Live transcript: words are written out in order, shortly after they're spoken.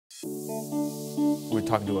We were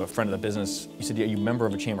talking to a friend of the business. He said, "Are you a member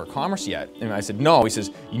of a Chamber of Commerce yet?" And I said, "No." He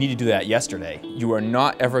says, "You need to do that yesterday. You are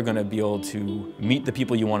not ever going to be able to meet the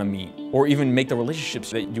people you want to meet or even make the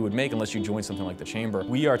relationships that you would make unless you join something like the Chamber."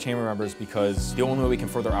 We are Chamber members because the only way we can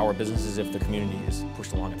further our business is if the community is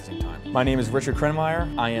pushed along at the same time. My name is Richard Krenmeyer.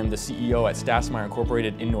 I am the CEO at Stasmayer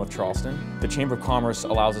Incorporated in North Charleston. The Chamber of Commerce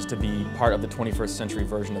allows us to be part of the 21st century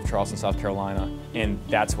version of Charleston, South Carolina, and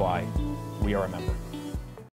that's why we are a member.